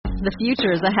The future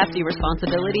is a hefty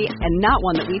responsibility and not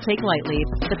one that we take lightly.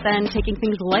 But then taking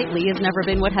things lightly has never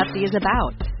been what Hefty is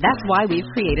about. That's why we've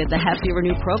created the Hefty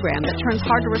Renew program that turns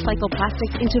hard-to-recycle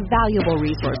plastics into valuable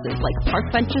resources like park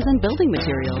benches and building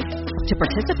materials. To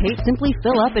participate, simply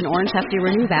fill up an orange Hefty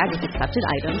Renew bag with accepted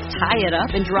items, tie it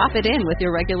up, and drop it in with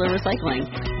your regular recycling.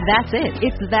 That's it.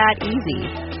 It's that easy.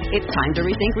 It's time to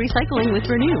rethink recycling with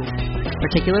Renew.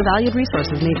 Particular valued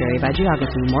resources may vary by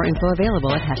geography. More info available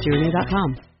at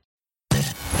heftyrenew.com.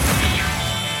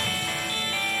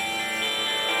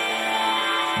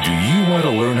 Do you want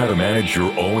to learn how to manage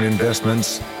your own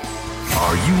investments?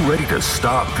 Are you ready to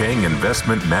stop paying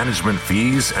investment management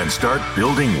fees and start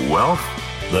building wealth?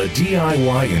 The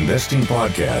DIY Investing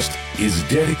Podcast is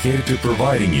dedicated to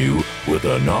providing you with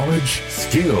the knowledge,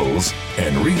 skills,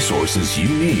 and resources you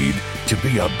need to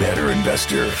be a better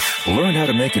investor. Learn how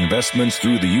to make investments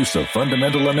through the use of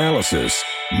fundamental analysis,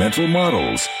 mental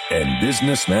models, and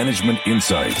business management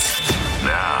insights.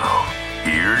 Now,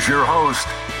 here's your host,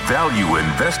 value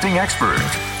investing expert,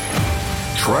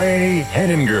 Trey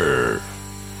Henninger.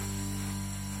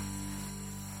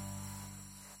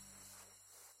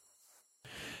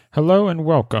 Hello and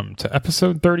welcome to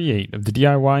episode 38 of the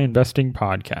DIY Investing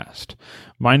Podcast.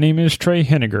 My name is Trey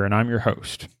Henninger and I'm your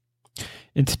host.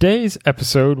 In today's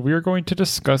episode, we are going to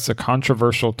discuss a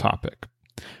controversial topic,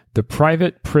 the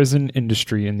private prison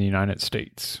industry in the United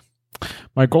States.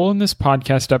 My goal in this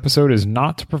podcast episode is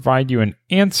not to provide you an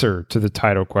answer to the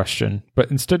title question, but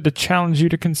instead to challenge you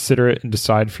to consider it and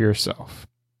decide for yourself.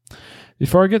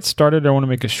 Before I get started, I want to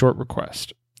make a short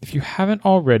request. If you haven't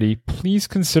already, please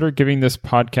consider giving this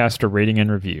podcast a rating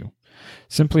and review.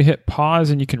 Simply hit pause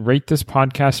and you can rate this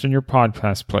podcast in your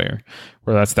podcast player,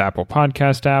 whether that's the Apple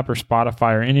Podcast app or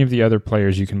Spotify or any of the other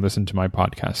players you can listen to my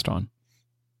podcast on.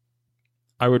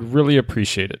 I would really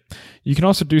appreciate it. You can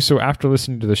also do so after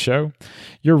listening to the show.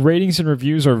 Your ratings and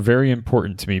reviews are very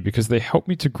important to me because they help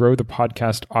me to grow the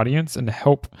podcast audience and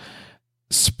help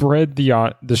spread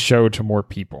the show to more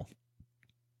people.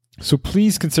 So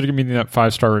please consider giving me that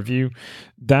 5-star review.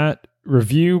 That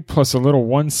review plus a little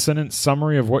 1-sentence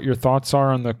summary of what your thoughts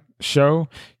are on the show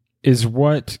is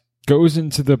what goes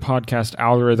into the podcast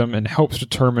algorithm and helps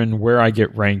determine where I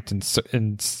get ranked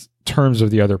in terms of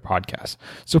the other podcasts.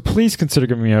 So please consider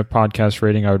giving me a podcast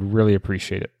rating. I would really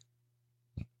appreciate it.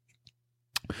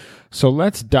 So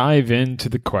let's dive into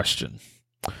the question.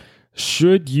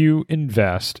 Should you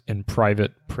invest in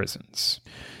private prisons?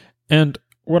 And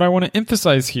what I want to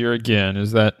emphasize here again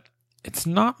is that it's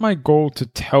not my goal to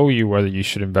tell you whether you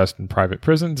should invest in private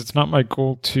prisons. It's not my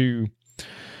goal to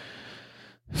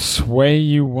sway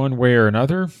you one way or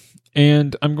another.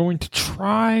 And I'm going to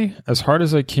try as hard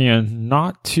as I can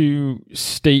not to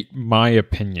state my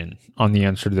opinion on the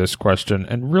answer to this question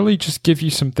and really just give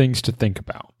you some things to think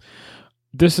about.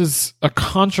 This is a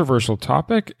controversial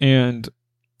topic, and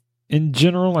in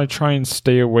general, I try and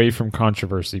stay away from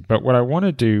controversy. But what I want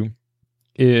to do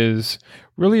is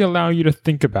really allow you to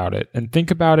think about it and think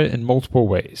about it in multiple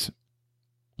ways.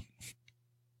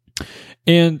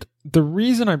 And the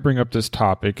reason I bring up this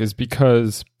topic is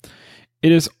because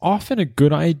it is often a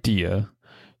good idea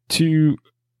to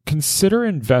consider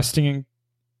investing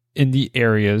in the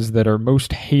areas that are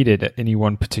most hated at any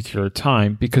one particular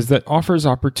time because that offers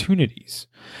opportunities.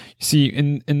 You see,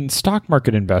 in stock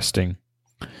market investing,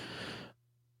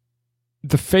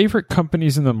 the favorite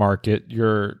companies in the market,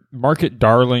 your market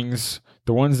darlings,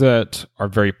 the ones that are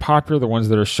very popular, the ones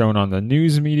that are shown on the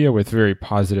news media with very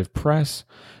positive press,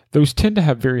 those tend to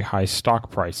have very high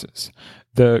stock prices.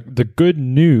 The good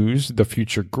news, the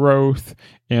future growth,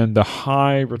 and the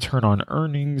high return on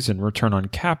earnings and return on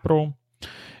capital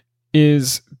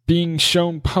is being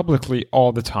shown publicly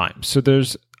all the time. So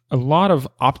there's a lot of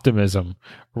optimism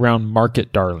around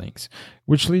market darlings,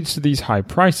 which leads to these high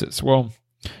prices. Well,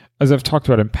 as I've talked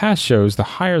about in past shows, the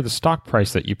higher the stock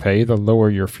price that you pay, the lower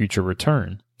your future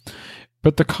return.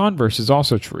 But the converse is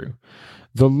also true.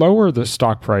 The lower the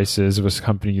stock price is of a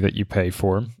company that you pay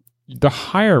for, the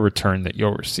higher return that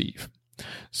you'll receive.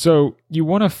 So you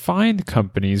want to find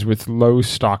companies with low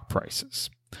stock prices.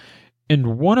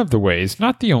 And one of the ways,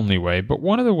 not the only way, but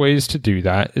one of the ways to do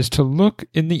that is to look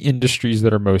in the industries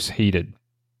that are most hated.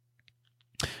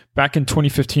 Back in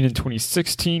 2015 and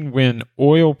 2016, when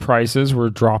oil prices were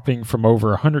dropping from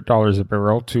over $100 a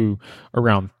barrel to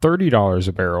around $30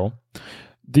 a barrel,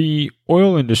 the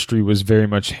oil industry was very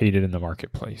much hated in the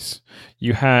marketplace.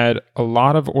 You had a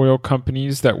lot of oil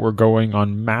companies that were going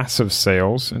on massive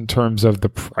sales in terms of the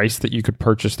price that you could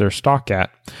purchase their stock at,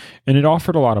 and it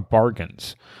offered a lot of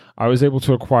bargains. I was able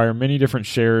to acquire many different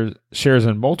shares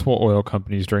in multiple oil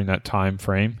companies during that time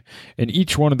frame, and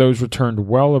each one of those returned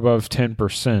well above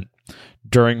 10%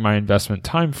 during my investment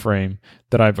time frame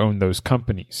that I've owned those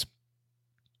companies.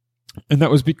 And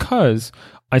that was because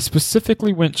I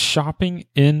specifically went shopping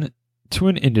into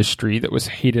an industry that was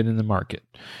hated in the market.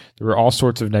 There were all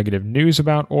sorts of negative news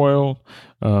about oil,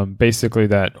 basically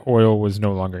that oil was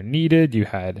no longer needed. You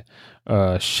had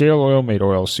shale oil made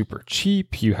oil super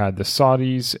cheap. You had the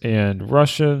Saudis and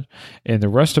Russia and the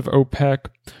rest of OPEC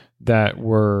that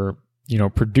were,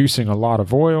 producing a lot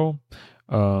of oil.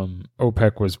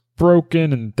 OPEC was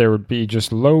broken, and there would be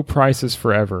just low prices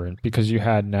forever. And because you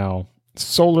had now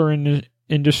solar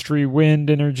industry, wind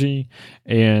energy,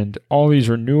 and all these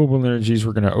renewable energies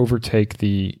were going to overtake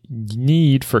the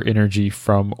need for energy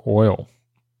from oil.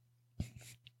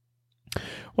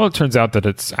 Well, it turns out that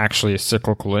it's actually a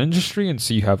cyclical industry, and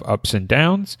so you have ups and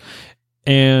downs,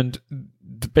 and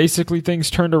basically things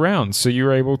turned around. So you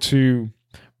were able to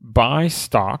buy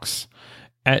stocks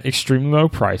at extremely low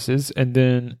prices, and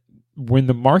then when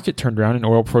the market turned around and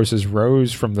oil prices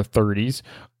rose from the 30s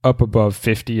up above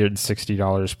 $50 and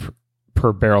 $60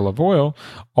 per barrel of oil,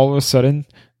 all of a sudden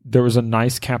there was a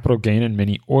nice capital gain in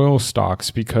many oil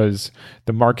stocks because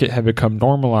the market had become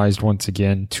normalized once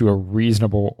again to a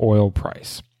reasonable oil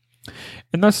price.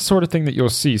 And that's the sort of thing that you'll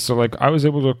see. So like I was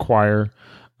able to acquire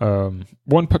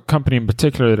one company in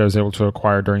particular that I was able to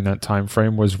acquire during that time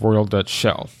frame was Royal Dutch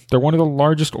Shell. They're one of the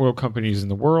largest oil companies in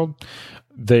the world.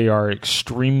 They are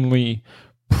extremely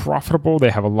profitable.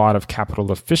 They have a lot of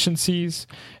capital efficiencies.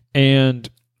 And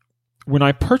when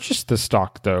I purchased the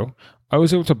stock, though, I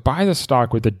was able to buy the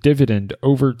stock with a dividend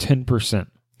over 10%.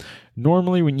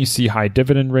 Normally, when you see high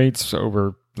dividend rates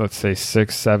over, let's say,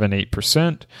 6, 7,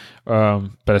 8%,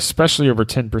 but especially over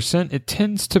 10%, it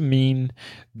tends to mean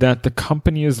that the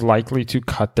company is likely to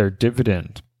cut their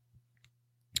dividend.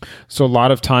 So a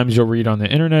lot of times you'll read on the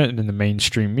internet and in the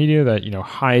mainstream media that,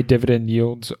 high dividend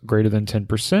yields greater than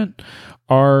 10%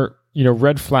 are,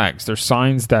 red flags. They're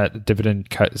signs that a dividend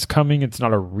cut is coming. It's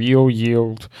not a real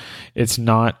yield. It's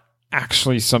not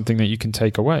actually something that you can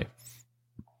take away.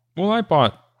 Well, I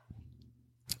bought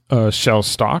Shell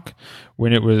stock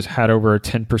when it had over a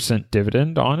 10%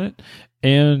 dividend on it.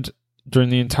 And during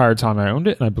the entire time I owned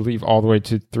it, and I believe all the way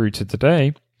through to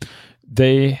today,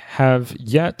 they have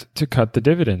yet to cut the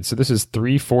dividend. So this is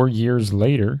 3-4 years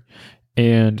later,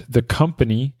 and the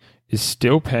company is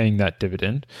still paying that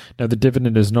dividend. Now, the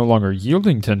dividend is no longer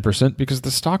yielding 10% because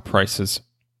the stock price has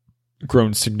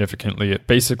grown significantly. It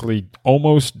basically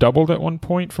almost doubled at one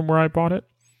point from where I bought it.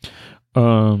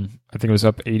 I think it was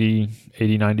up 80,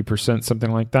 90%,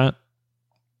 something like that.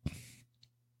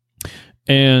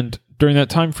 And during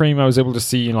that time frame, I was able to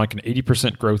see like an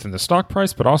 80% growth in the stock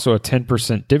price, but also a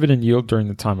 10% dividend yield during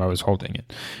the time I was holding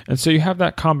it. And so you have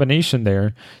that combination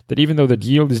there that even though the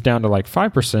yield is down to like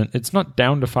 5%, it's not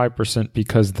down to 5%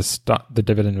 because the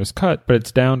dividend was cut, but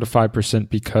it's down to 5%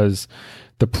 because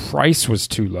the price was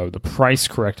too low. The price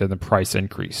corrected, the price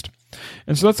increased.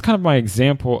 And so that's kind of my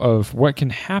example of what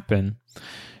can happen.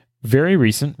 Very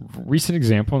recent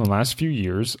example in the last few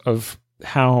years of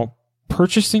how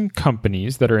purchasing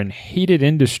companies that are in hated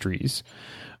industries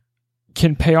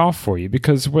can pay off for you,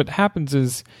 because what happens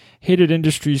is hated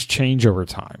industries change over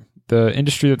time. The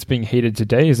industry that's being hated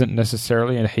today isn't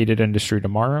necessarily a hated industry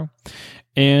tomorrow.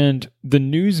 And the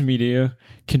news media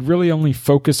can really only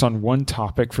focus on one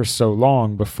topic for so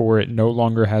long before it no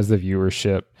longer has the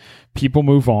viewership. People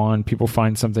move on, people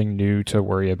find something new to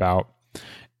worry about.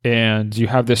 And you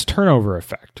have this turnover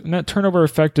effect. And that turnover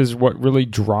effect is what really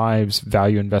drives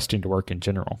value investing to work in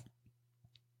general.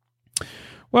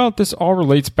 Well, this all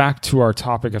relates back to our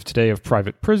topic of today of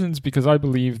private prisons, because I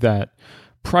believe that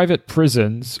private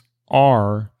prisons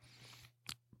are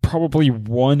probably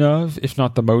one of, if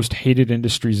not the most hated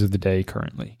industries of the day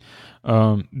currently.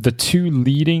 The two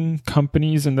leading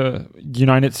companies in the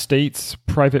United States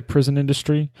private prison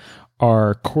industry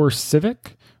are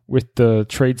CoreCivic, with the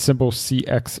trade symbol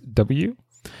CXW,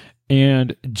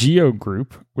 and Geo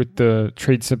Group with the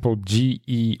trade symbol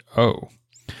GEO.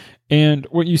 And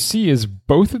what you see is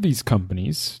both of these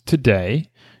companies today,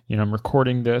 I'm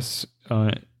recording this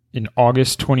in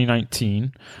August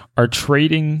 2019, are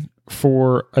trading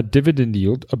for a dividend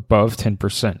yield above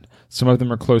 10%. Some of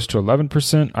them are close to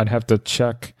 11%. I'd have to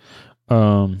check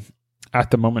at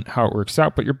the moment how it works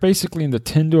out, but you're basically in the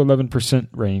 10 to 11%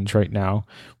 range right now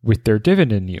with their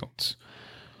dividend yields.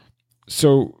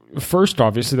 So first,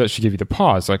 obviously, that should give you the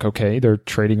pause. Like, okay, they're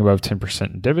trading above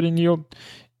 10% in dividend yield.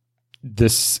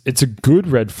 It's a good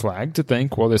red flag to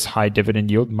think, well, this high dividend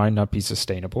yield might not be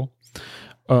sustainable.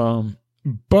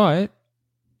 But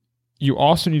you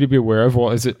also need to be aware of, well,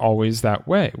 is it always that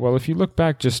way? Well, if you look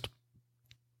back just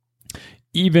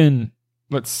even,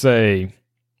 let's say,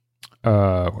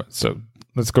 so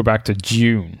let's go back to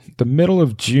June, the middle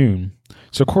of June.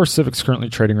 So Core Civic's currently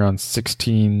trading around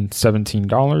 $16,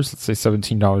 $17, let's say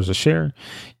 $17 a share.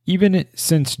 Even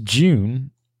since June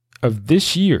of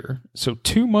this year, so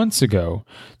 2 months ago,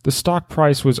 the stock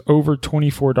price was over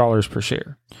 $24 per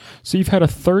share. So you've had a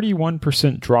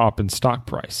 31% drop in stock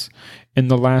price in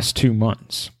the last 2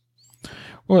 months.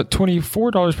 Well, at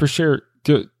 $24 per share,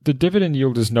 the dividend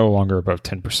yield is no longer above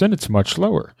 10%. It's much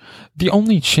lower. The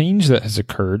only change that has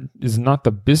occurred is not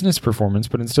the business performance,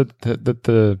 but instead that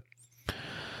the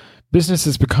business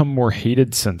has become more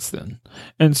hated since then.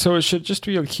 And so it should just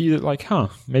be a key that like,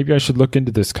 maybe I should look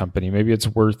into this company. Maybe it's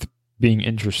worth being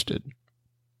interested.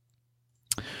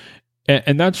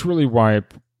 And that's really why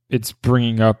it's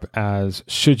bringing up as,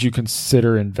 should you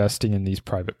consider investing in these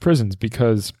private prisons?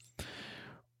 Because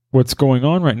what's going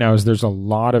on right now is there's a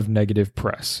lot of negative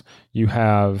press. You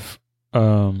have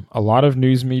a lot of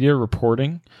news media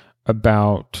reporting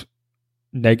about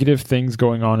negative things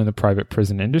going on in the private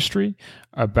prison industry,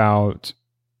 about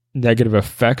negative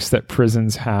effects that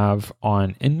prisons have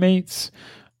on inmates,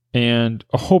 and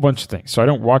a whole bunch of things. So I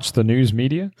don't watch the news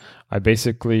media. I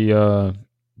basically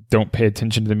don't pay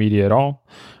attention to the media at all.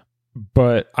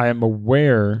 But I am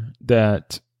aware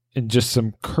that in just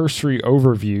some cursory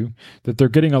overview that they're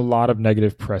getting a lot of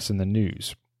negative press in the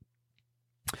news.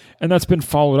 And that's been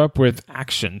followed up with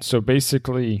action. So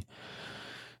basically,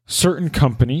 certain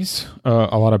companies,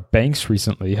 a lot of banks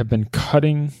recently, have been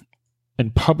cutting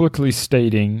and publicly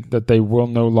stating that they will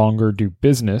no longer do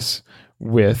business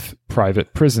with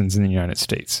private prisons in the United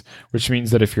States, which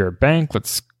means that if you're a bank,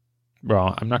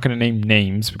 I'm not going to name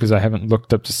names because I haven't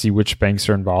looked up to see which banks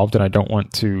are involved and I don't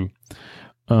want to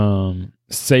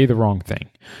say the wrong thing.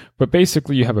 But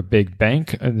basically, you have a big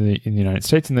bank in the United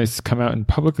States, and they come out and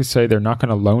publicly say they're not going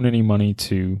to loan any money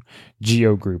to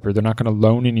Geo Group, or they're not going to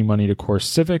loan any money to Core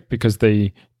Civic because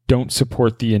they don't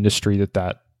support the industry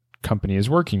that company is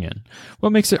working in. Well,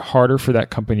 it makes it harder for that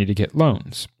company to get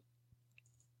loans.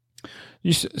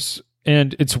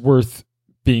 And it's worth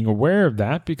being aware of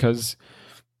that because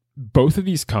both of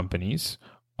these companies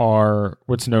are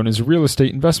what's known as real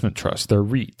estate investment trusts. They're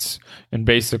REITs. And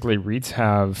basically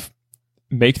REITs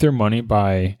make their money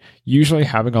by usually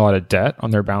having a lot of debt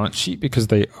on their balance sheet because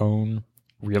they own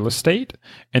real estate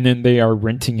and then they are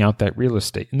renting out that real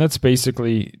estate. And that's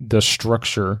basically the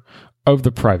structure of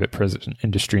the private prison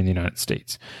industry in the United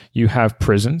States. You have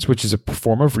prisons, which is a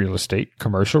form of real estate,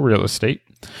 commercial real estate,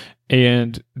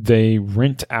 and they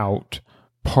rent out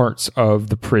parts of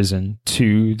the prison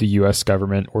to the U.S.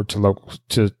 government or to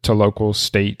local,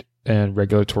 state, and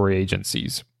regulatory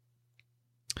agencies,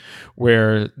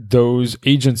 where those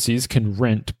agencies can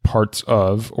rent parts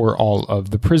of or all of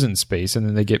the prison space, and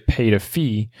then they get paid a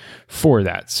fee for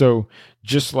that. So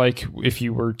just like if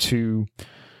you were to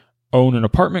own an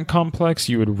apartment complex,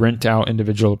 you would rent out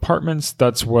individual apartments.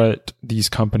 That's what these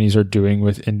companies are doing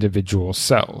with individual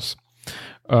cells.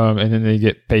 And then they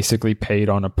get basically paid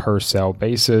on a per cell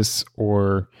basis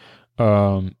or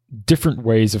different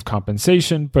ways of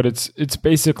compensation, but it's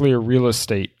basically a real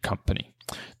estate company.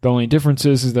 The only difference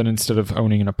is that instead of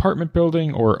owning an apartment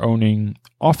building or owning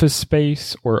office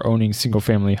space or owning single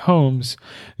family homes,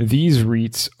 these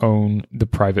REITs own the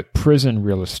private prison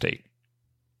real estate.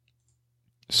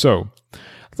 So, a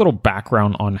little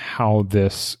background on how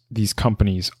these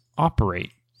companies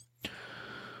operate.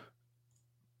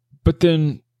 But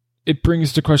then it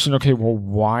brings the question, okay, well,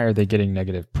 why are they getting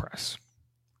negative press?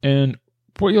 And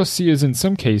what you'll see is in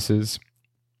some cases,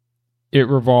 it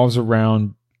revolves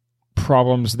around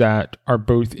problems that are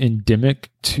both endemic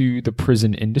to the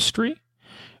prison industry,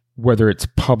 whether it's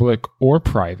public or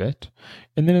private.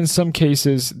 And then in some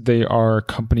cases, they are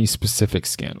company-specific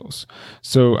scandals.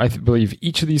 So I believe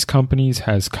each of these companies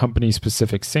has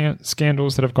company-specific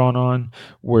scandals that have gone on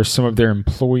where some of their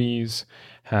employees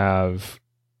have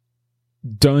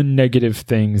done negative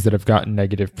things that have gotten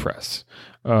negative press,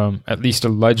 at least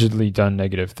allegedly done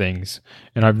negative things.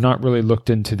 And I've not really looked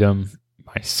into them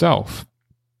myself.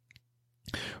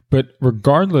 But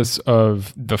regardless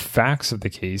of the facts of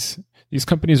the case, these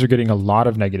companies are getting a lot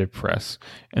of negative press,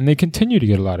 and they continue to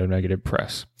get a lot of negative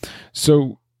press.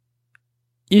 So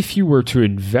if you were to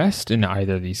invest in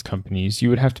either of these companies, you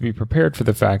would have to be prepared for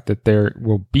the fact that there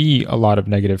will be a lot of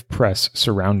negative press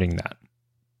surrounding that.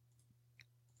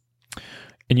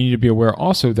 And you need to be aware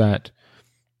also that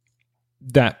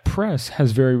that press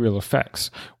has very real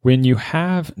effects. When you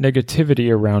have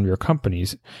negativity around your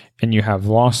companies and you have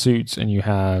lawsuits and you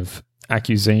have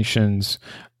accusations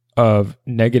of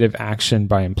negative action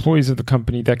by employees of the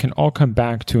company that can all come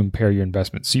back to impair your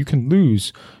investment. So you can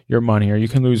lose your money, or you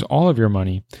can lose all of your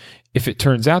money if it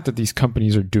turns out that these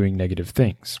companies are doing negative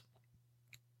things.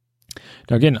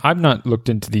 Now, again, I've not looked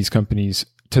into these companies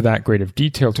to that great of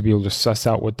detail to be able to suss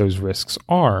out what those risks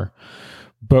are.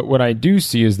 But what I do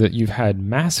see is that you've had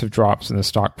massive drops in the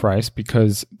stock price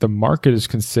because the market is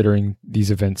considering these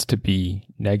events to be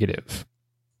negative.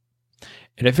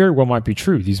 And it very well might be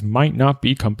true. These might not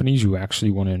be companies you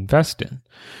actually want to invest in.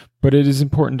 But it is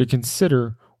important to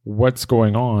consider what's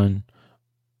going on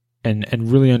and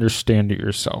really understand it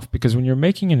yourself. Because when you're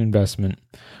making an investment,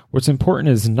 what's important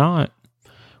is not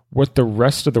what the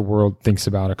rest of the world thinks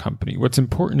about a company. What's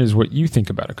important is what you think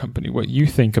about a company, what you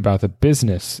think about the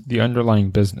business, the underlying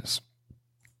business.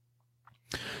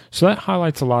 So that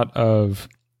highlights a lot of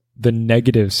the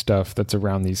negative stuff that's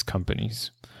around these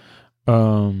companies.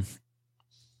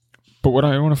 But what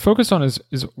I want to focus on is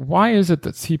why is it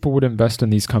that people would invest in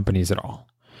these companies at all?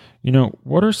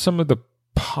 What are some of the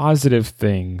positive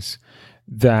things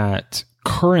that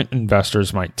current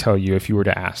investors might tell you if you were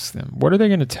to ask them? What are they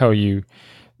going to tell you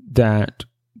that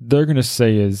they're going to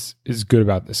say is good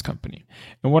about this company?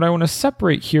 And what I want to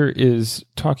separate here is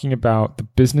talking about the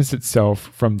business itself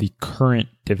from the current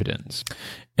dividends.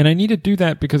 And I need to do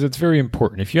that because it's very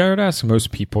important. If you were to ask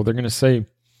most people, they're going to say,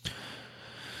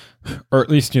 or at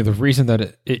least the reason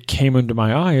that it came into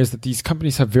my eye is that these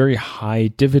companies have very high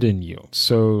dividend yields.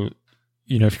 So,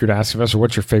 if you were to ask an investor,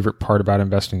 what's your favorite part about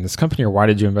investing in this company, or why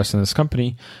did you invest in this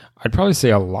company? I'd probably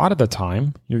say a lot of the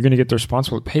time, you're going to get the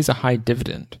response, well, it pays a high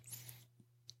dividend.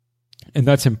 And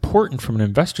that's important from an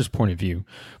investor's point of view,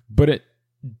 but it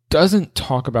doesn't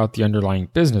talk about the underlying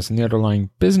business. And the underlying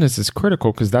business is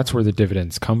critical because that's where the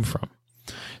dividends come from.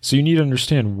 So you need to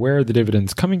understand where the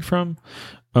dividends coming from.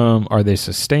 Are they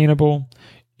sustainable?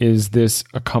 Is this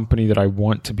a company that I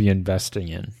want to be investing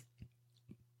in?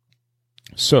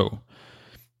 So,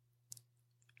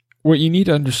 what you need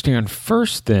to understand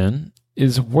first then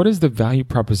is what is the value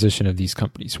proposition of these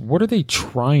companies? What are they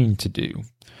trying to do?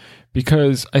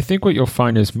 Because I think what you'll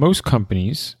find is most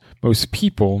companies, most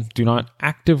people do not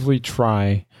actively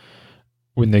try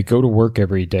when they go to work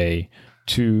every day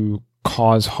to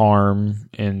cause harm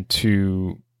and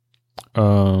to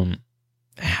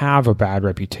have a bad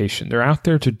reputation. They're out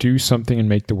there to do something and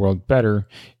make the world better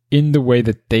in the way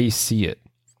that they see it.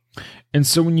 And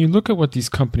so when you look at what these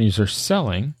companies are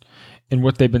selling and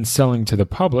what they've been selling to the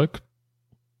public,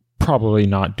 probably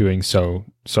not doing so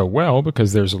well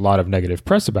because there's a lot of negative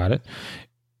press about it,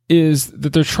 is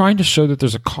that they're trying to show that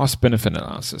there's a cost-benefit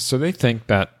analysis. So they think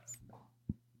that,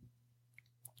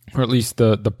 or at least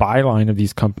the byline of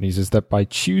these companies is that by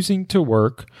choosing to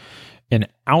work and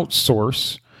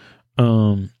outsource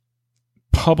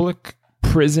public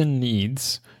prison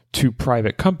needs to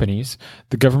private companies,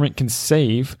 the government can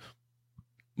save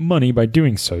money by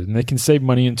doing so. And they can save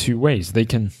money in two ways. They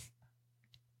can,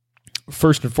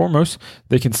 first and foremost,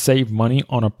 they can save money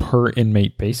on a per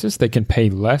inmate basis. They can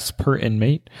pay less per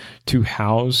inmate to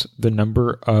house the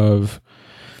number of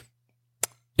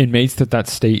inmates that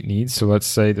state needs. So let's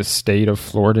say the state of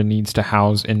Florida needs to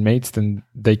house inmates, then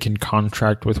they can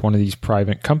contract with one of these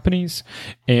private companies,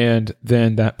 and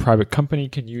then that private company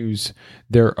can use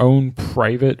their own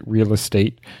private real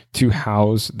estate to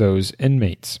house those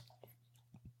inmates.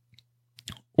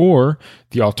 Or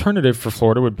the alternative for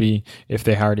Florida would be if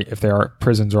their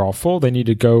prisons are all full, they need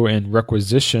to go and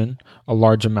requisition a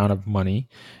large amount of money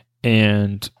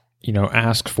and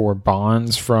ask for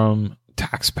bonds from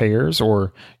taxpayers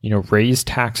or raise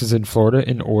taxes in Florida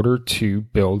in order to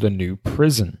build a new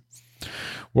prison.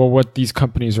 Well, what these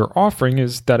companies are offering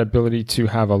is that ability to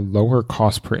have a lower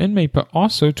cost per inmate, but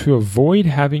also to avoid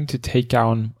having to take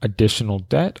on additional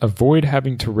debt, avoid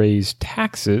having to raise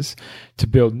taxes to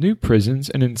build new prisons,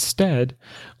 and instead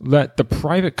let the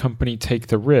private company take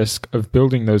the risk of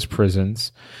building those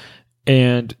prisons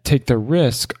and take the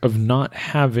risk of not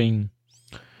having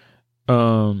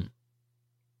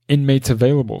inmates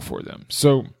available for them.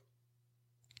 So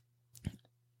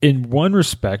in one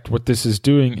respect, what this is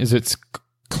doing is it's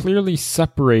clearly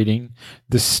separating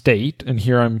the state, and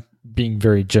here I'm being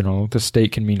very general. The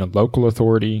state can mean a local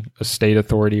authority, a state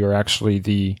authority, or actually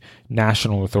the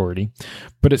national authority,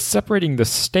 but it's separating the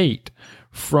state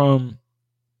from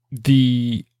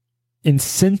the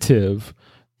incentive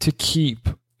to keep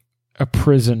a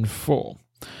prison full.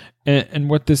 And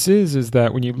what this is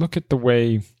that when you look at the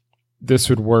way this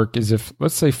would work is if,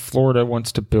 let's say, Florida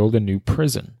wants to build a new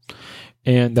prison,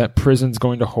 and that prison's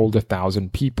going to hold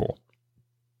 1,000 people.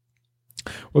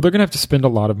 Well, they're going to have to spend a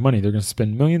lot of money. They're going to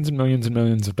spend millions and millions and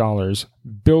millions of dollars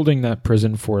building that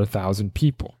prison for 1,000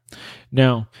 people.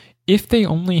 Now, if they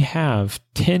only have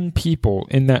 10 people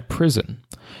in that prison,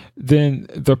 then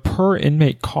the per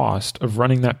inmate cost of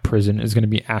running that prison is going to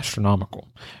be astronomical.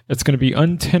 It's going to be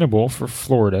untenable for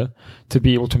Florida to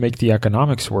be able to make the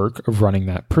economics work of running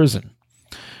that prison.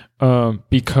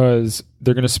 Because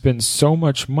they're going to spend so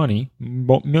much money,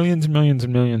 millions and millions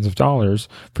and millions of dollars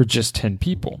for just 10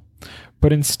 people.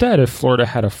 But instead, if Florida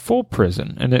had a full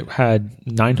prison and it had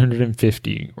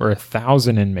 950 or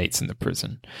 1,000 inmates in the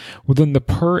prison, well, then the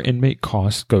per inmate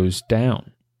cost goes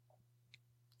down.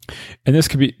 And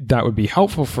that would be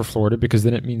helpful for Florida, because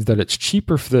then it means that it's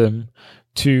cheaper for them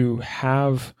to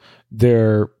have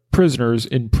their prisoners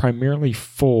in primarily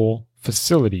full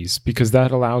facilities, because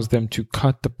that allows them to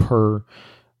cut the per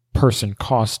person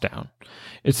cost down.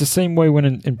 It's the same way when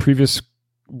in previous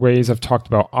ways I've talked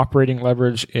about operating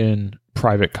leverage in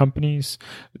private companies.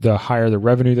 The higher the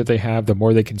revenue that they have, the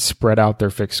more they can spread out their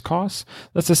fixed costs.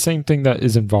 That's the same thing that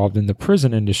is involved in the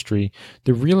prison industry.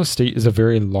 The real estate is a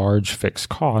very large fixed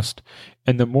cost,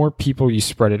 and the more people you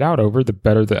spread it out over, the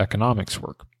better the economics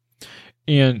work.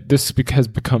 And this has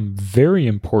become very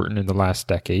important in the last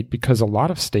decade, because a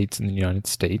lot of states in the United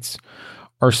States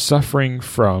are suffering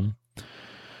from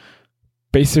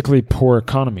basically poor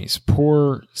economies,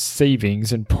 poor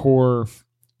savings, and poor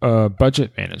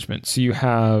budget management. So you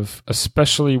have,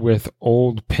 especially with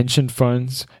old pension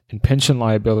funds and pension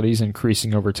liabilities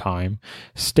increasing over time,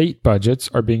 state budgets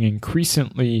are being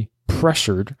increasingly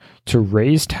pressured to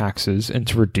raise taxes and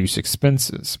to reduce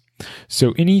expenses.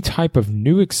 So any type of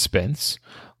new expense,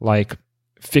 like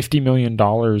 $50 million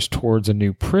towards a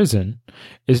new prison,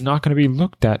 is not going to be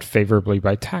looked at favorably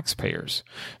by taxpayers.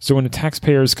 So when a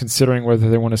taxpayer is considering whether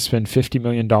they want to spend $50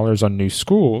 million on new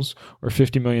schools or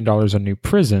 $50 million on new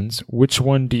prisons, which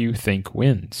one do you think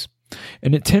wins?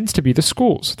 And it tends to be the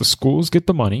schools. The schools get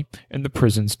the money and the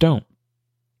prisons don't.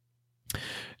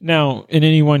 Now, in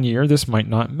any one year, this might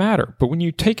not matter, but when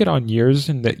you take it on years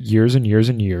and years and years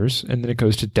and years, and then it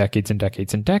goes to decades and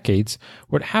decades and decades,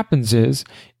 what happens is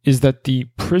that the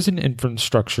prison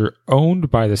infrastructure owned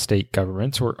by the state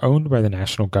governments or owned by the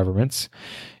national governments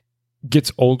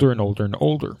gets older and older and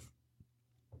older.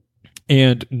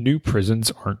 And new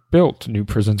prisons aren't built. New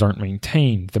prisons aren't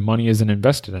maintained. The money isn't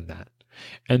invested in that.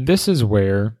 And this is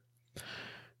where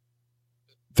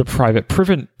the private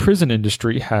prison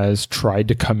industry has tried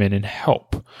to come in and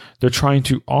help. They're trying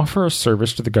to offer a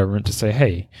service to the government to say,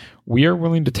 hey, we are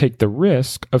willing to take the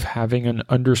risk of having an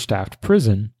understaffed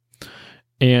prison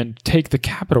and take the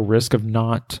capital risk of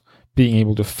not being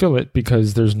able to fill it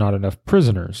because there's not enough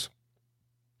prisoners.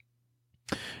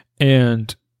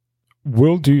 And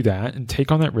we'll do that and take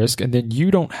on that risk, and then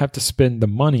you don't have to spend the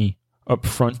money up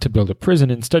front to build a prison.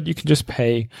 Instead, you can just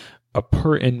pay a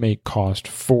per inmate cost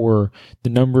for the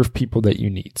number of people that you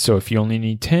need. So if you only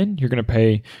need 10, you're going to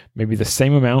pay maybe the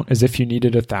same amount as if you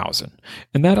needed 1,000.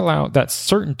 And that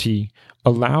certainty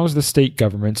allows the state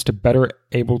governments to better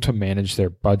able to manage their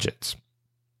budgets.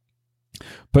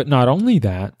 But not only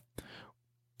that,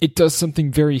 it does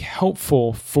something very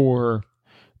helpful for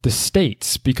the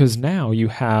states, because now you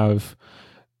have,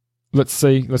 let's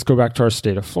go back to our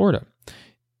state of Florida.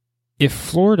 If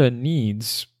Florida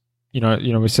needs,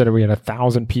 we said we had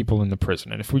 1,000 people in the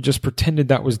prison, and if we just pretended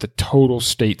that was the total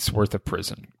state's worth of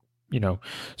prison,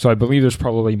 so I believe there's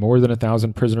probably more than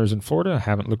 1,000 prisoners in Florida. I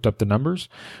haven't looked up the numbers,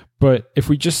 but if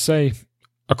we just say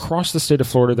across the state of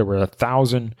Florida there were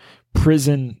 1,000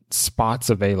 prison spots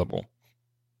available,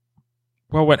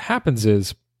 well, what happens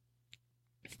is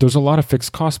there's a lot of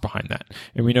fixed costs behind that.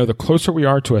 And we know the closer we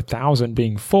are to 1,000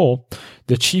 being full,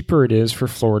 the cheaper it is for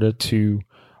Florida to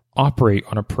operate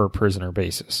on a per prisoner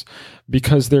basis,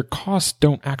 because their costs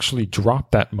don't actually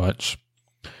drop that much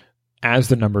as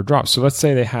the number drops. So let's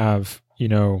say they have,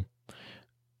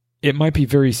 it might be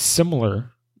very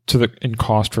similar in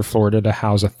cost for Florida to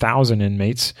house 1,000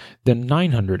 inmates than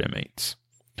 900 inmates.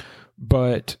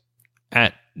 But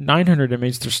at 900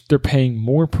 inmates, they're paying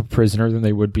more per prisoner than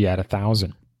they would be at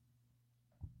 1,000.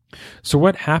 So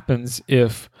what happens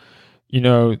if,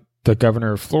 the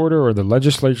governor of Florida or the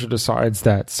legislature decides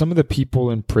that some of the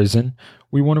people in prison,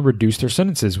 we want to reduce their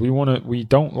sentences. We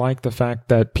don't like the fact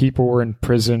that people were in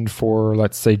prison for,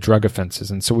 let's say, drug offenses.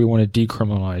 And so we want to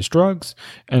decriminalize drugs,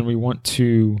 and we want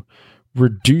to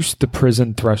reduce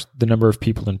the number of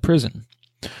people in prison.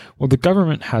 Well, the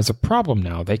government has a problem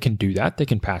now. They can do that. They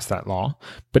can pass that law.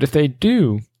 But if they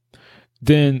do,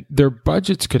 then their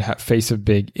budgets could face a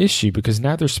big issue, because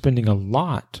now they're spending a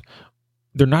lot.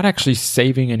 They're not actually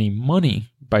saving any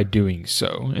money by doing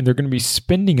so, and they're going to be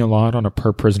spending a lot on a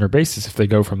per prisoner basis if they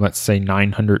go from, let's say,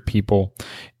 900 people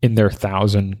in their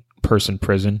 1,000 person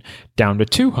prison down to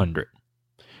 200.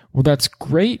 Well, that's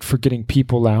great for getting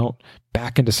people out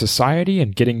back into society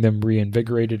and getting them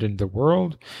reinvigorated into the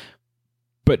world.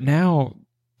 But now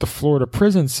the Florida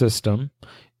prison system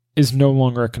is no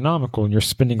longer economical, and you're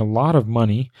spending a lot of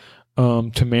money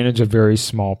to manage a very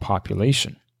small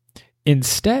population.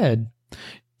 Instead,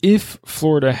 if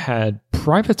Florida had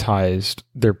privatized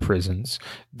their prisons,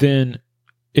 then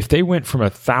if they went from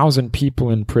 1,000 people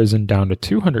in prison down to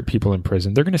 200 people in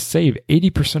prison, they're going to save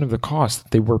 80% of the cost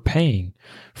that they were paying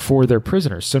for their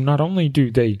prisoners. So not only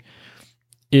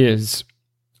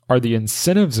are the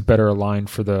incentives better aligned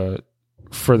for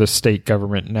the state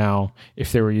government now,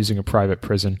 if they were using a private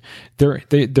prison,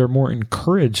 they're more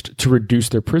encouraged to reduce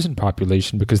their prison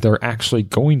population because they're actually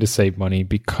going to save money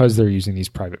because they're using these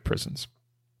private prisons.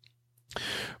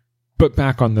 But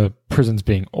back on the prisons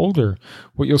being older,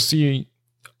 what you'll see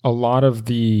a lot of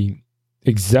the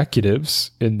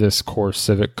executives in this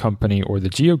CoreCivic company or the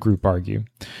Geo Group argue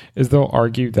is they'll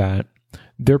argue that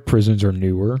their prisons are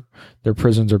newer, their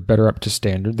prisons are better up to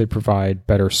standard, they provide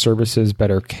better services,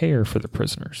 better care for the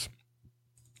prisoners.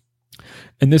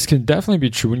 And this can definitely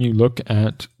be true when you look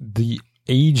at the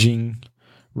aging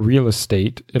real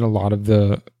estate in a lot of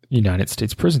the United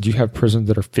States prisons. You have prisons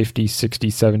that are 50, 60,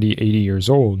 70, 80 years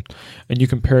old, and you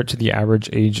compare it to the average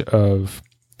age of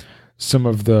some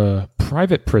of the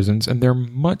private prisons, and they're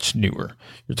much newer.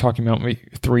 You're talking about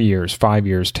 3 years, 5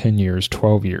 years, 10 years,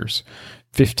 12 years,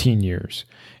 15 years.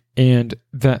 And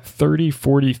that 30,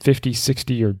 40, 50,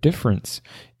 60-year difference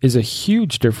is a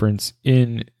huge difference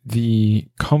in the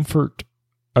comfort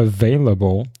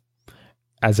available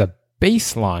as a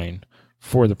baseline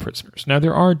for the prisoners. Now,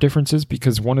 there are differences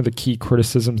because one of the key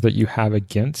criticisms that you have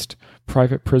against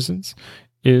private prisons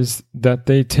is that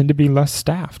they tend to be less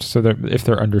staffed. So that if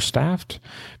they're understaffed,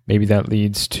 maybe that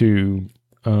leads to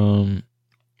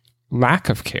lack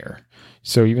of care.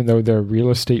 So even though their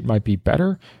real estate might be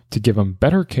better, to give them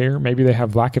better care, maybe they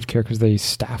have lack of care because they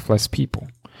staff less people.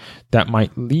 That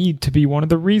might lead to be one of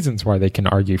the reasons why they can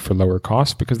argue for lower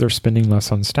costs because they're spending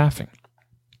less on staffing.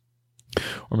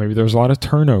 Or maybe there's a lot of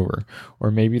turnover,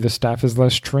 or maybe the staff is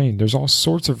less trained. There's all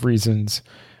sorts of reasons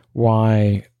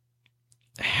why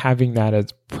having that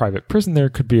as private prison there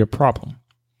could be a problem.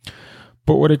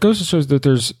 But what it goes to show is that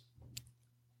there's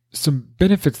some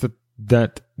benefits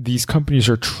that these companies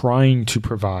are trying to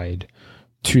provide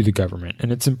to the government.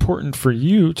 And it's important for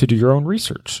you to do your own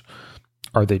research.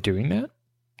 Are they doing that?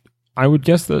 I would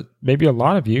guess that maybe a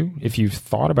lot of you, if you've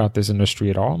thought about this industry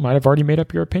at all, might have already made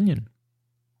up your opinion.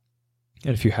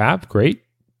 And if you have, great.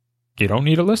 You don't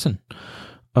need to listen.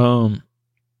 But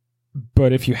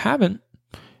if you haven't,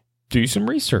 do some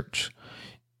research.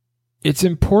 It's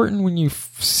important when you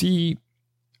see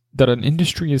that an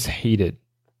industry is hated,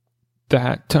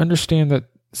 that to understand that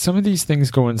some of these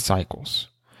things go in cycles,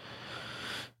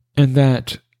 and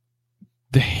that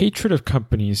the hatred of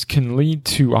companies can lead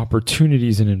to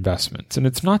opportunities and investments. And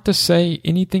it's not to say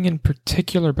anything in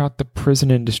particular about the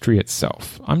prison industry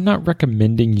itself. I'm not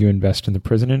recommending you invest in the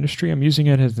prison industry. I'm using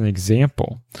it as an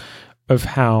example of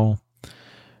how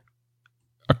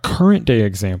a current day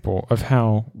example of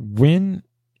how when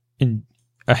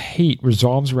a hate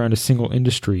resolves around a single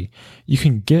industry, you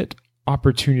can get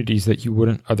opportunities that you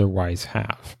wouldn't otherwise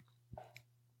have.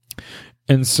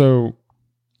 And so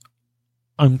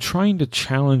I'm trying to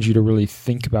challenge you to really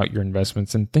think about your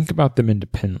investments and think about them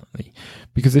independently.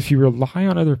 Because if you rely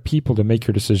on other people to make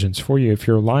your decisions for you, if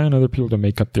you rely on other people to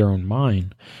make up their own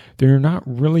mind, then you're not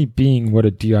really being what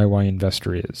a DIY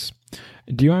investor is.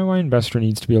 A DIY investor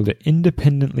needs to be able to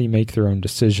independently make their own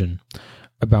decision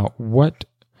about what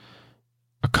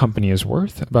a company is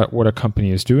worth, about what a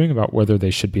company is doing, about whether they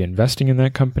should be investing in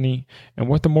that company, and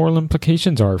what the moral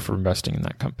implications are for investing in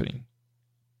that company.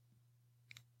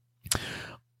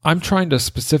 I'm trying to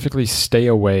specifically stay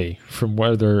away from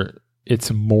whether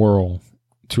it's moral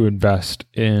to invest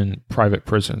in private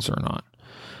prisons or not.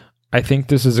 I think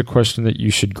this is a question that you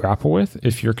should grapple with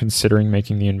if you're considering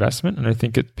making the investment. And I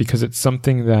think because it's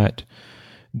something that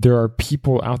there are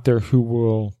people out there who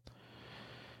will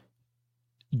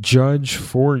judge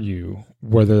for you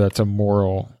whether that's a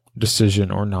moral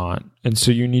decision or not. And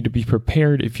so you need to be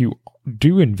prepared if you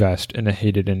do invest in a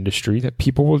hated industry that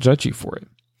people will judge you for it.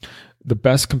 The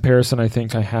best comparison I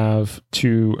think I have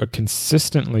to a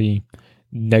consistently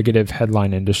negative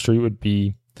headline industry would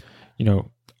be,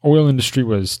 oil industry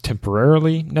was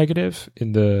temporarily negative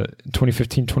in the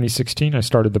 2015, 2016. I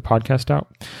started the podcast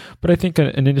out. But I think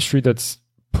an industry that's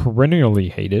perennially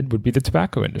hated would be the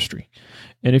tobacco industry.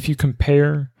 And if you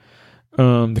compare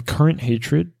the current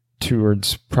hatred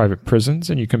towards private prisons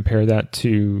and you compare that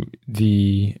to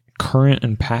the current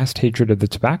and past hatred of the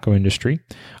tobacco industry,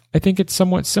 I think it's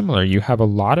somewhat similar. You have a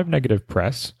lot of negative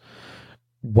press.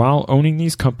 While owning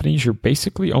these companies, you're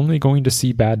basically only going to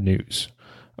see bad news.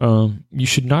 You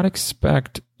should not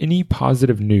expect any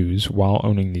positive news while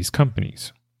owning these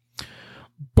companies.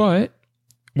 But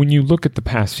when you look at the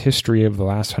past history of the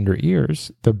last 100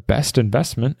 years, the best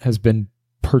investment has been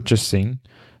purchasing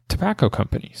tobacco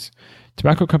companies.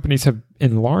 Tobacco companies have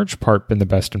in large part been the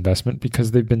best investment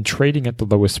because they've been trading at the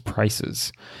lowest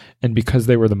prices and because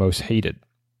they were the most hated.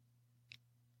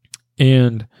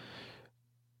 And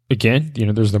again,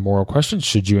 there's the moral question: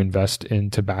 should you invest in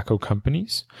tobacco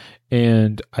companies?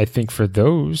 And I think for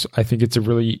those,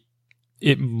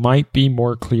 it might be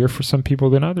more clear for some people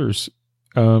than others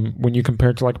when you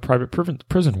compare it to like a private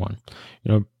prison one.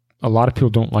 A lot of people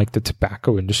don't like the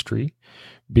tobacco industry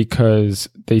because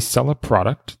they sell a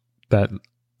product that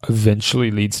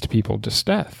eventually leads to people's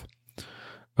death.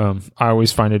 I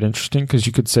always find it interesting because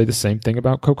you could say the same thing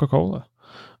about Coca-Cola.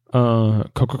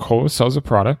 Coca-Cola sells a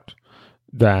product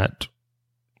that,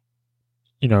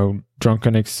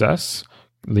 drunken excess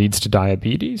leads to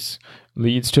diabetes,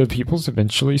 leads to people's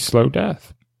eventually slow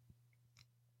death.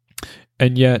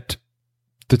 And yet,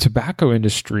 the tobacco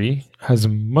industry has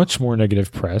much more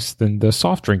negative press than the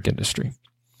soft drink industry.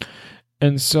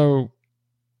 And so,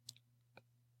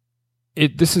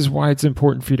 this is why it's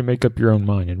important for you to make up your own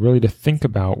mind and really to think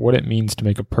about what it means to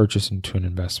make a purchase into an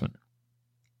investment.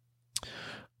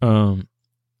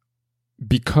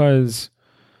 Because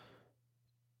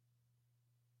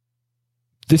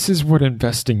this is what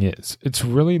investing is. It's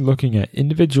really looking at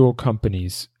individual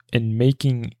companies and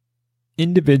making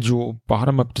individual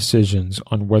bottom-up decisions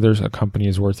on whether a company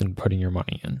is worth putting your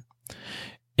money in.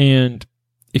 And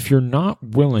if you're not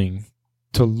willing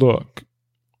to look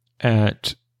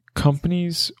at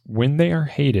companies when they are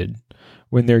hated,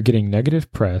 when they're getting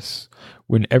negative press,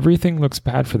 when everything looks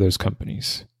bad for those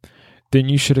companies, then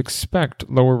you should expect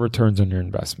lower returns on your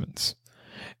investments.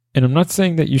 And I'm not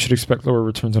saying that you should expect lower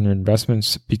returns on your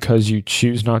investments because you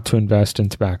choose not to invest in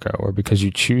tobacco or because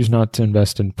you choose not to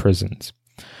invest in prisons.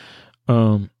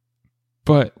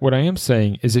 But what I am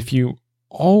saying is if you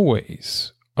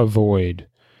always avoid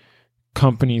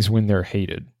companies when they're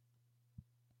hated,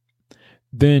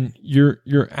 then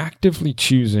you're actively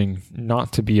choosing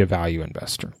not to be a value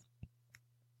investor.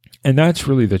 And that's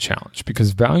really the challenge,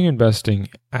 because value investing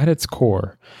at its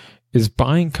core is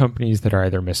buying companies that are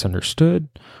either misunderstood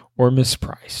or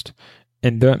mispriced.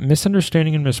 And the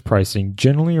misunderstanding and mispricing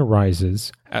generally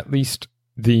arises, at least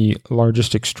the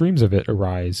largest extremes of it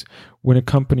arise, when a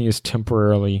company is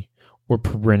temporarily or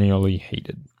perennially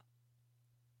hated.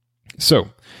 So,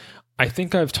 I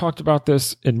think I've talked about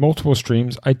this in multiple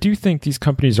streams. I do think these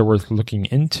companies are worth looking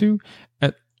into,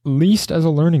 at least as a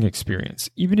learning experience,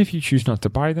 even if you choose not to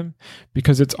buy them,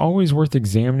 because it's always worth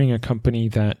examining a company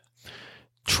that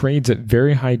trades at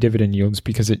very high dividend yields,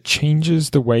 because it changes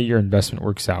the way your investment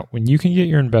works out. When you can get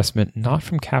your investment not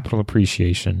from capital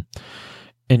appreciation,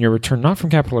 and your return not from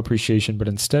capital appreciation, but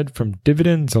instead from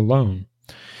dividends alone,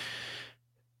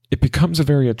 it becomes a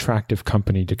very attractive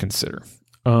company to consider.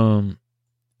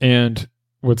 And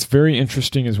what's very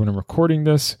interesting is when I'm recording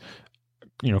this,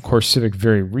 CoreCivic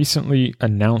very recently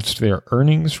announced their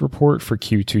earnings report for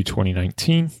Q2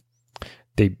 2019.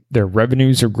 Their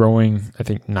revenues are growing, I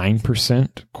think,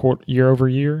 9% year over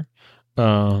year.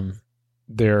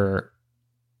 Their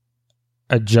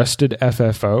adjusted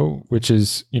FFO, which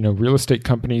is, real estate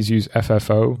companies use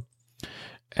FFO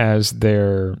as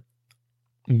their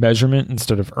measurement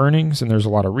instead of earnings, and there's a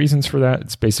lot of reasons for that.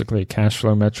 It's basically a cash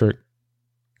flow metric.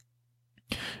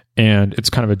 And it's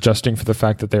kind of adjusting for the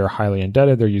fact that they are highly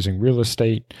indebted. They're using real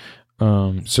estate.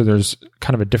 So there's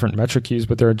kind of a different metric used,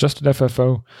 but their adjusted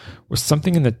FFO was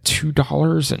something in the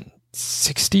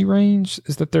 $2.60 range.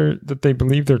 Is that they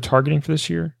believe they're targeting for this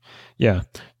year? Yeah.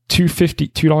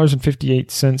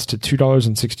 $2.58 to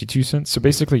 $2.62. So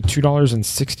basically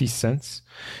 $2.60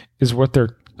 is what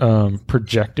they're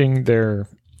projecting their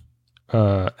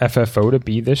FFO to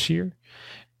be this year.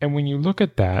 And when you look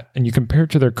at that and you compare it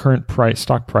to their current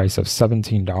stock price of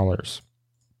 $17,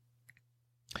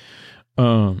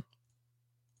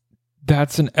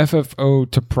 that's an FFO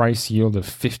to price yield of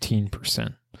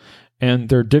 15%. And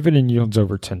their dividend yield's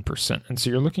over 10%. And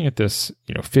so you're looking at this,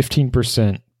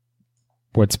 15%,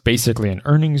 what's basically an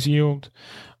earnings yield,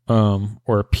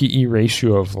 or a PE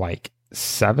ratio of like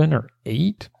 7 or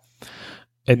 8.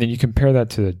 And then you compare that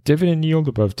to the dividend yield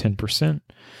above 10%.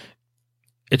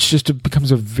 It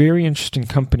becomes a very interesting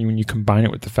company when you combine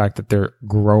it with the fact that they're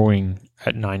growing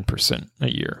at 9% a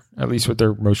year, at least with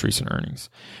their most recent earnings.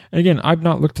 And again, I've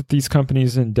not looked at these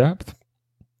companies in depth.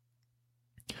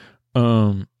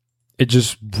 it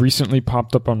just recently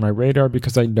popped up on my radar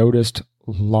because I noticed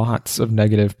lots of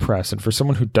negative press. And for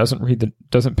someone who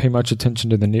doesn't pay much attention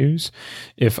to the news,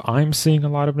 if I'm seeing a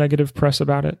lot of negative press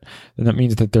about it, then that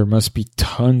means that there must be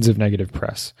tons of negative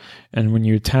press. And when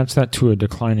you attach that to a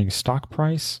declining stock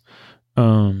price,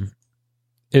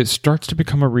 it starts to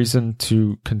become a reason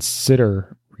to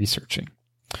consider researching.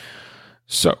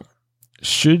 So,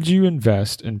 should you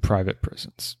invest in private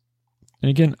prisons? And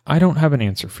again, I don't have an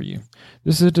answer for you.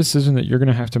 This is a decision that you're going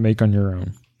to have to make on your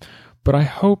own. But I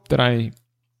hope that I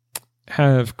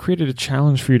have created a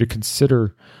challenge for you to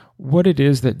consider what it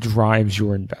is that drives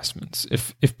your investments.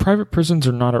 If private prisons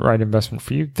are not a right investment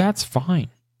for you, that's fine.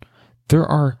 There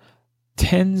are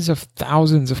tens of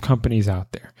thousands of companies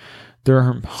out there. There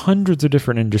are hundreds of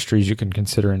different industries you can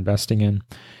consider investing in,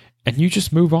 and you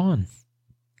just move on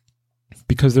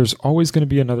because there's always going to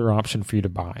be another option for you to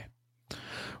buy.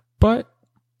 But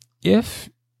if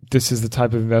this is the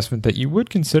type of investment that you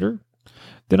would consider,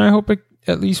 then I hope it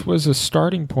at least was a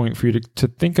starting point for you to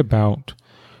think about,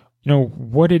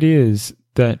 what it is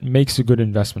that makes a good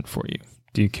investment for you.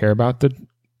 Do you care about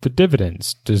the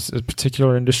dividends? Does a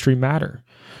particular industry matter?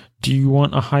 Do you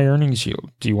want a high earnings yield?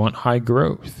 Do you want high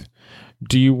growth?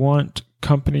 Do you want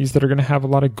companies that are going to have a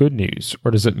lot of good news?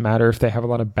 Or does it matter if they have a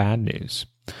lot of bad news?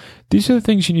 These are the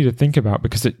things you need to think about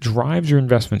because it drives your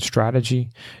investment strategy,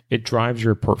 it drives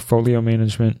your portfolio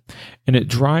management, and it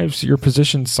drives your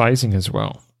position sizing as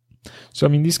well. So,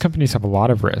 these companies have a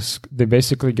lot of risk. They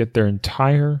basically get their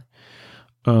entire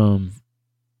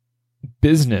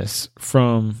business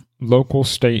from local,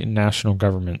 state, and national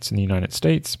governments in the United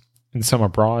States, and some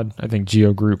abroad. I think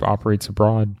GEO Group operates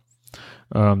abroad.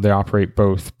 They operate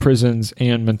both prisons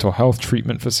and mental health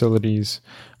treatment facilities,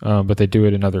 but they do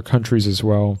it in other countries as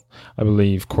well. I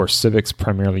believe CoreCivic's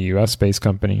primarily a US-based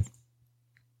company.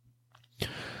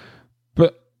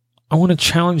 But I want to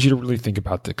challenge you to really think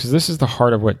about this because this is the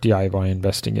heart of what DIY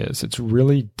investing is. It's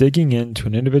really digging into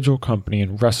an individual company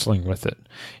and wrestling with it.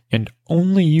 And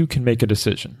only you can make a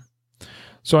decision.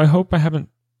 So I hope I haven't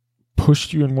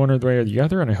pushed you in one way or the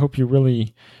other, and I hope you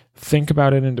really think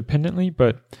about it independently,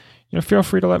 but feel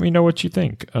free to let me know what you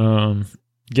think.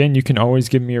 Again, you can always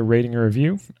give me a rating or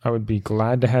review. I would be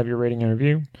glad to have your rating and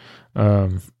review.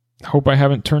 Hope I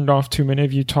haven't turned off too many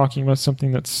of you talking about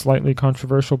something that's slightly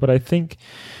controversial, but I think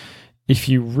if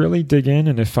you really dig in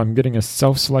and if I'm getting a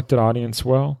self-selected audience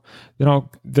well,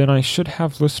 then I should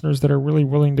have listeners that are really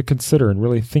willing to consider and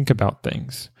really think about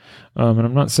things. And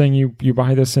I'm not saying you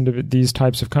buy this into these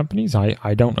types of companies.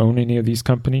 I don't own any of these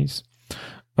companies.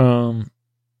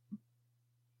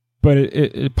 But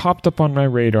it popped up on my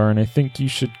radar, and I think you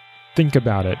should think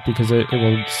about it because it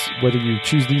will, whether you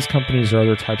choose these companies or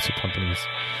other types of companies.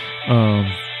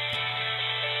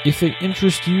 If they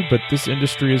interest you, but this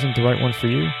industry isn't the right one for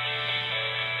you,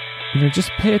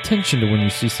 just pay attention to when you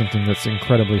see something that's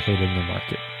incredibly hated in the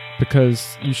market,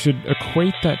 because you should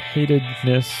equate that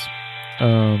hatedness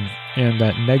and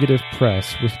that negative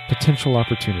press with potential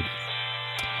opportunity.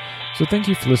 So thank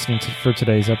you for listening for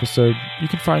today's episode. You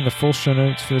can find the full show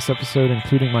notes for this episode,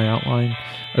 including my outline,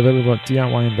 available at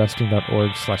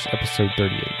DIYinvesting.org/episode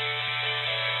 38.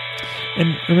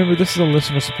 And remember, this is a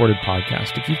listener-supported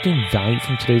podcast. If you've gained value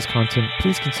from today's content,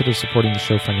 please consider supporting the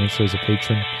show financially as a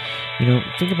patron.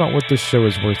 Think about what this show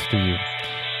is worth to you.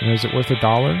 Is it worth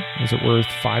 $1? Is it worth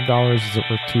 $5? Is it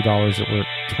worth $2? Is it worth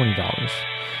 $20?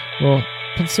 Well,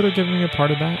 consider giving me a part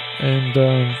of that and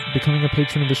becoming a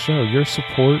patron of the show. Your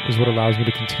support is what allows me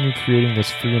to continue creating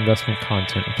this free investment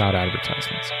content without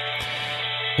advertisements.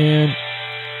 And,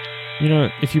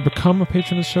 if you become a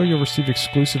patron of the show, you'll receive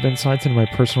exclusive insights into my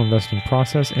personal investing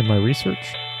process and my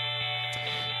research.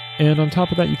 And on top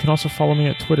of that, you can also follow me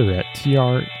at Twitter at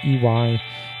TreyHenninger.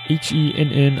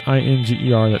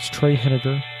 That's Trey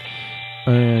Henninger.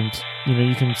 And,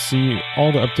 you can see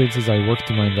all the updates as I work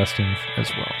through my investing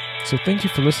as well. So thank you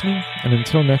for listening, and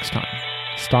until next time,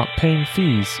 stop paying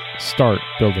fees, start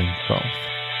building wealth.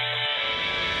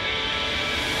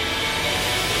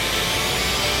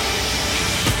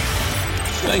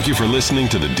 Thank you for listening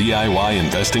to the DIY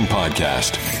Investing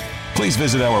Podcast. Please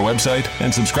visit our website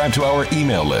and subscribe to our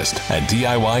email list at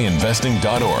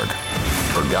DIYinvesting.org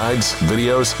for guides,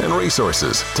 videos, and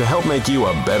resources to help make you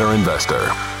a better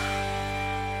investor.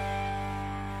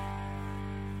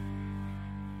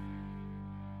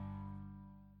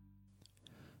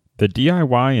 The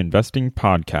DIY Investing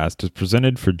Podcast is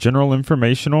presented for general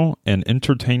informational and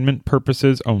entertainment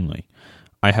purposes only.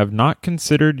 I have not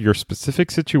considered your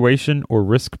specific situation or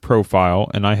risk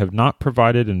profile, and I have not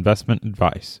provided investment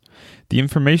advice. The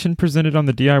information presented on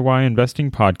the DIY Investing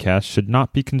Podcast should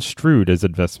not be construed as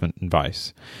investment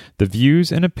advice. The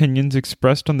views and opinions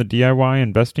expressed on the DIY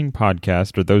Investing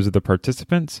Podcast are those of the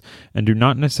participants and do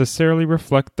not necessarily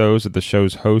reflect those of the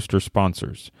show's host or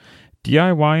sponsors.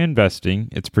 DIY Investing,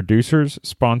 its producers,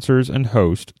 sponsors, and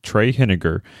host, Trey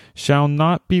Henniger, shall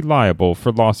not be liable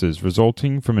for losses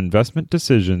resulting from investment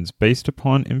decisions based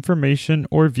upon information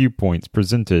or viewpoints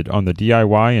presented on the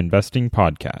DIY Investing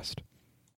Podcast.